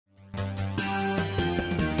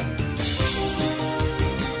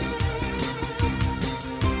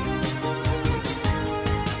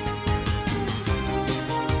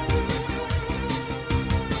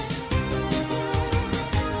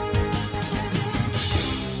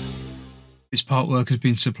This part work has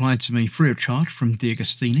been supplied to me free of charge from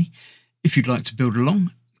DeAgostini. If you'd like to build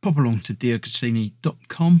along, pop along to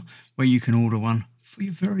DeAgostini.com where you can order one for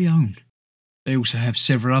your very own. They also have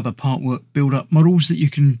several other part work build-up models that you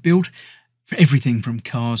can build for everything from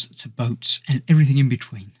cars to boats and everything in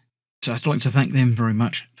between. So I'd like to thank them very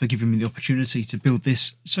much for giving me the opportunity to build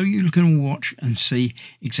this so you can all watch and see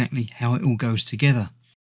exactly how it all goes together.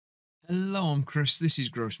 Hello, I'm Chris, this is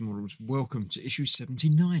Gross Models. Welcome to issue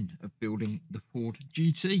 79 of building the Ford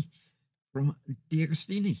GT from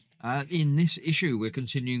DeAgostini. In this issue, we're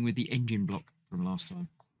continuing with the engine block from last time.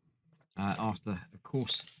 After, of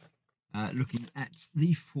course, looking at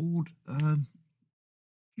the Ford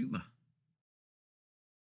Puma.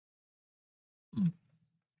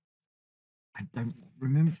 I don't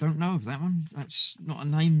know of that one. That's not a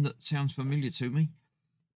name that sounds familiar to me.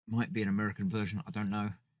 Might be an American version, I don't know.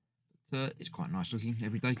 But it's quite a nice looking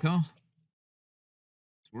everyday car.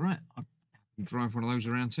 It's all right. I can drive one of those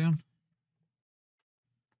around town.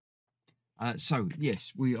 So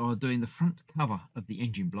yes, we are doing the front cover of the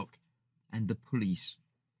engine block and the pulleys.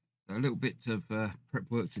 So a little bit of prep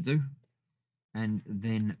work to do, and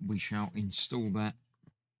then we shall install that.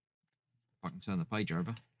 If I can turn the page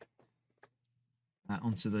over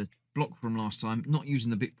onto the block from last time. Not using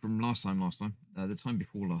the bit from last time. The time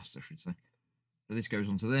before last, I should say. So this goes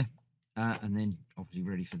onto there, and then obviously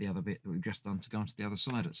ready for the other bit that we've just done to go onto the other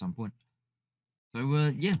side at some point. So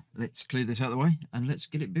yeah, let's clear this out of the way and let's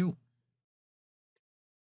get it built.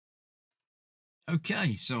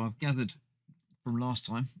 Okay, so I've gathered from last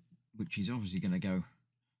time, which is obviously going to go on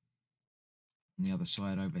the other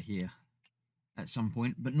side over here at some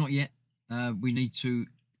point, but not yet. We need to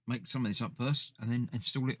make some of this up first and then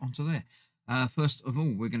install it onto there. First of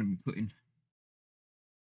all, we're going to be putting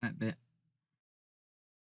that bit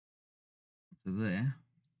to there.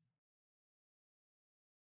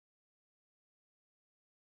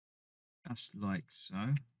 Just like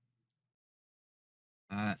so.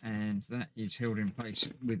 And that is held in place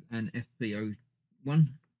with an FP01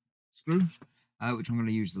 screw, which I'm going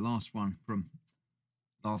to use the last one from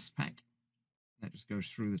last pack. That just goes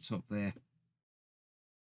through the top there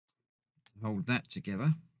to hold that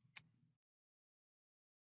together,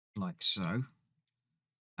 like so.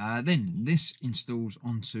 Then this installs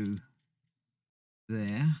onto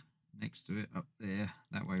there, next to it, up there,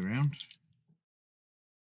 that way round.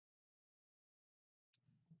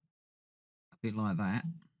 A bit like that.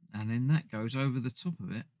 And then that goes over the top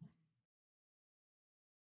of it.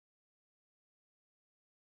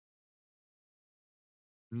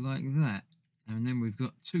 Like that. And then we've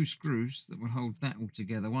got two screws that will hold that all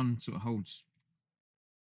together. One sort of holds,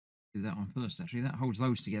 do that one first actually, that holds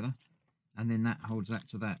those together. And then that holds that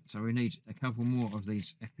to that. So we need a couple more of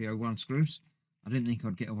these FP01 screws. I didn't think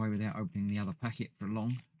I'd get away without opening the other packet for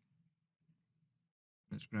long.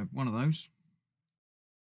 Let's grab one of those.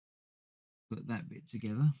 Put that bit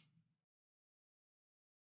together.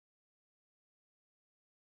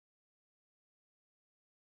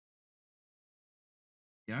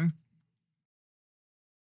 Go.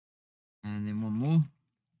 And then one more.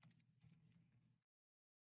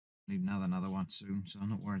 Need another one soon, so I'm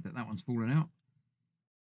not worried that that one's falling out.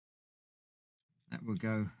 That will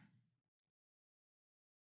go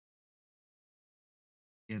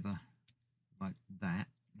together like that,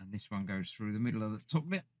 and this one goes through the middle of the top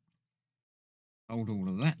bit. Hold all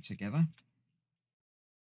of that together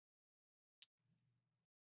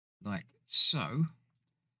like so,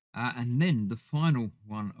 and then the final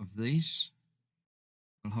one of these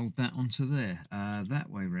will hold that onto there, that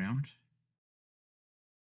way round.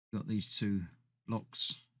 Got these two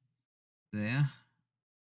blocks there.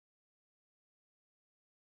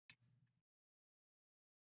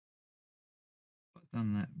 I've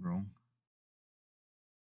done that wrong.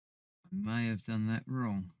 I may have done that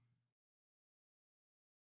wrong.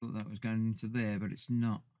 Thought that was going into there, but it's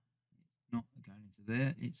not. It's not going into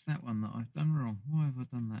there. It's that one that I've done wrong. Why have I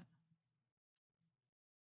done that?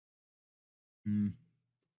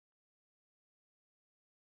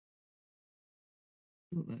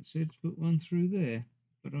 Thought that said put one through there,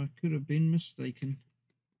 but I could have been mistaken.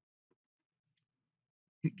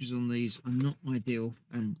 Pictures on these are not ideal,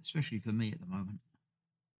 and especially for me at the moment.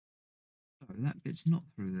 So that bit's not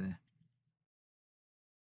through there.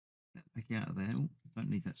 That back out of there. Oh, don't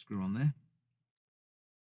need that screw on there.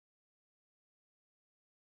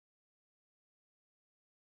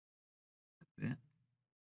 That bit.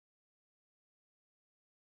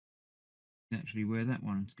 Actually where that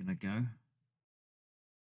one's going to go.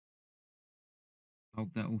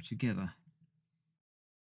 Hold that all together.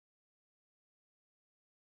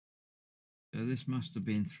 So this must have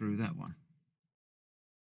been through that one.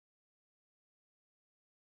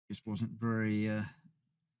 Just wasn't very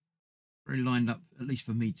very lined up, at least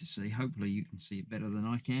for me to see. Hopefully you can see it better than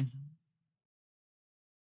I can.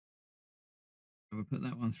 So we'll put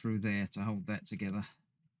that one through there to hold that together,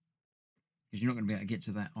 because you're not going to be able to get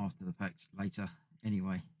to that after the fact later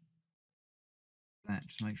anyway. That,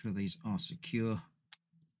 just make sure these are secure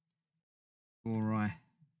before I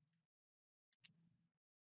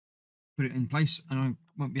put it in place, and I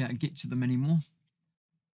won't be able to get to them anymore.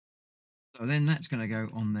 So then that's going to go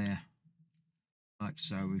on there like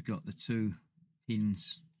so. We've got the 2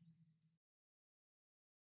 pins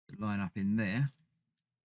that line up in there,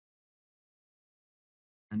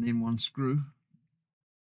 and then 1 screw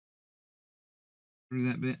through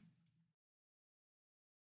that bit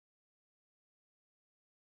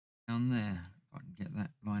down there. If I can get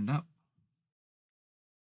that lined up.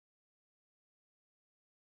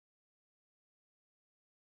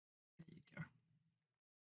 There you go.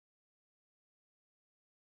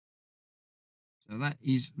 So that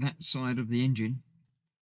is that side of the engine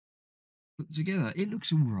put together. It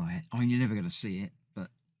looks all right. I mean, you're never going to see it, but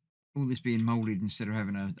all this being moulded instead of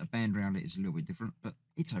having a band around it is a little bit different, but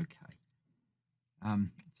it's okay.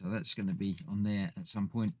 So that's going to be on there at some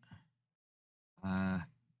point. The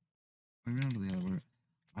other way.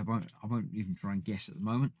 I won't even try and guess at the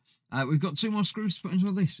moment. We've got 2 more screws to put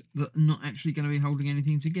into this that are not actually going to be holding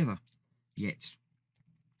anything together yet.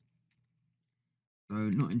 So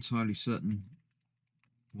not entirely certain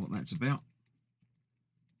what that's about,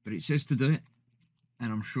 but it says to do it,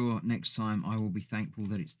 and I'm sure next time I will be thankful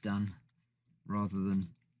that it's done rather than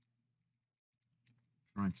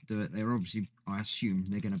trying to do it. They're obviously, I assume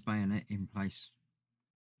they're going to bayonet in place.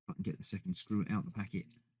 If I can get the 2nd screw out the packet.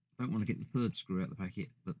 I don't want to get the 3rd screw out the packet,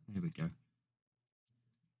 but there we go.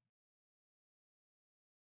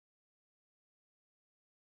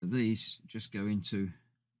 So these just go into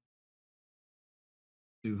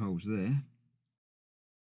 2 holes there.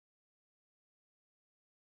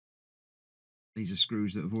 These are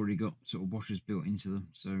screws that have already got sort of washers built into them,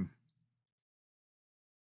 so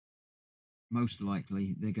most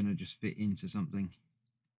likely they're going to just fit into something.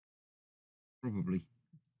 Probably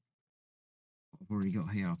what I've already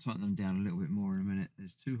got here. I'll tighten them down a little bit more in a minute.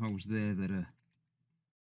 There's 2 holes there that are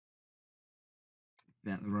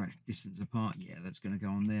about the right distance apart. Yeah, that's going to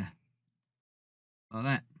go on there like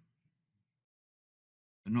that,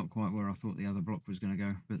 but not quite where I thought the other block was going to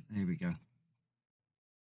go, but there we go.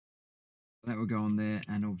 That will go on there,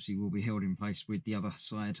 and obviously will be held in place with the other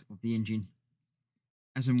side of the engine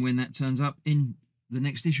as and when that turns up in the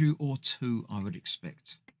next issue or 2, I would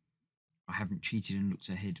expect. I haven't cheated and looked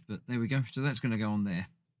ahead, but there we go. So that's going to go on there,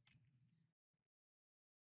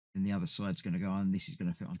 and the other side's going to go on. This is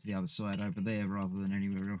going to fit onto the other side over there rather than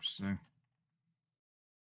anywhere else. So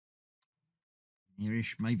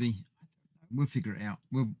nearish, maybe. We'll figure it out.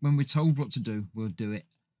 When we're told what to do, we'll do it.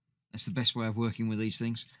 That's the best way of working with these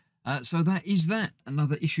things. So that is that.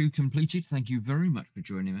 Another issue completed. Thank you very much for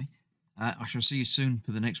joining me. I shall see you soon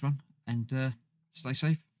for the next one, and stay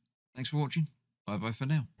safe. Thanks for watching. Bye-bye for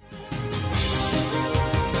now.